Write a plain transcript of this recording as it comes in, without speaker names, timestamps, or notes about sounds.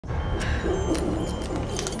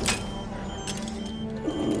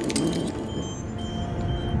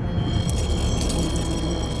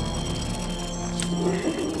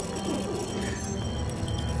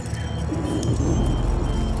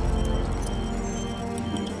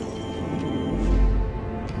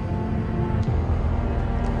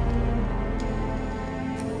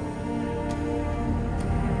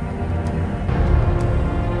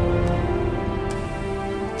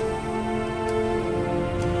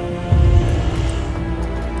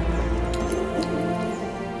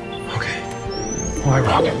my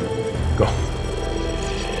rocket. Go.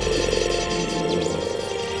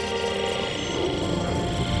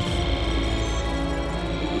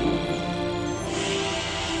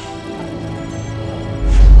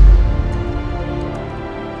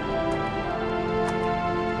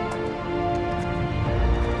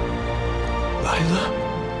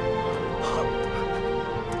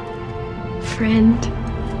 Friend.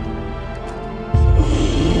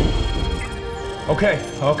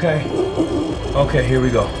 Okay, here we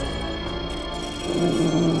go.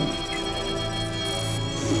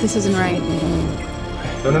 This isn't right.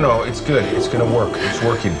 No, it's good. It's gonna work. It's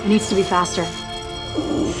working. It needs to be faster.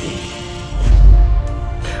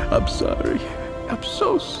 I'm sorry. I'm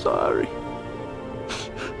so sorry.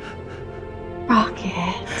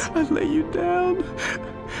 Rocket. I lay you down.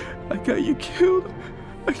 I got you killed.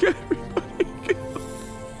 I got everybody killed.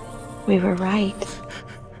 We were right.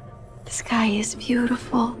 The sky is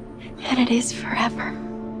beautiful, and it is forever.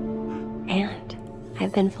 And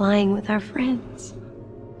I've been flying with our friends.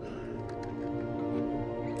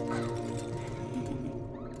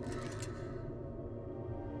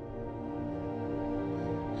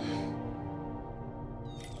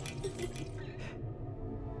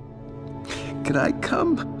 Can I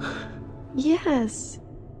come? Yes.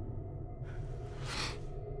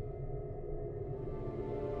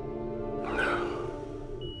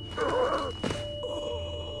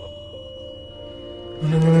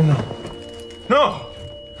 No!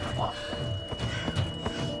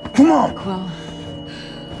 Come on! Quill.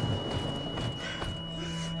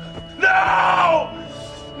 No!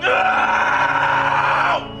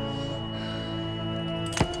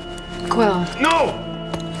 Quill. No!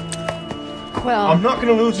 Quill. I'm not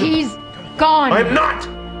gonna lose him. He's gone. I'm not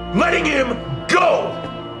letting him go!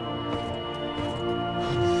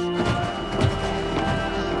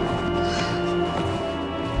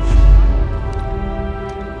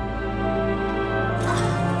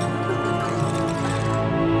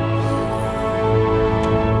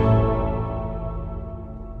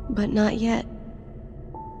 But not yet.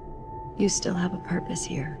 You still have a purpose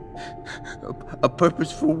here. A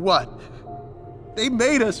purpose for what? They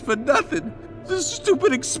made us for nothing. These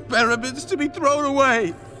stupid experiments to be thrown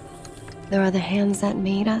away. There are the hands that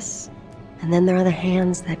made us, and then there are the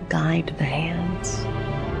hands that guide the hands.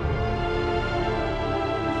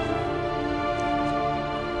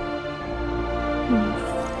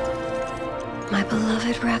 My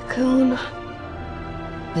beloved raccoon.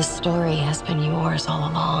 This story has been yours all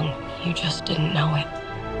along. You just didn't know it.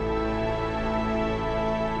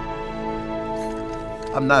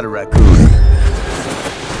 I'm not a raccoon.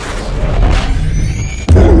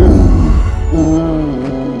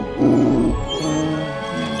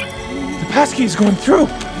 The passkey's going through.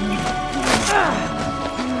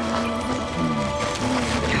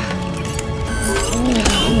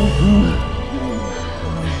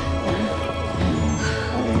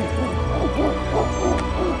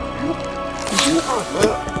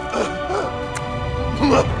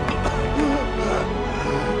 Come on.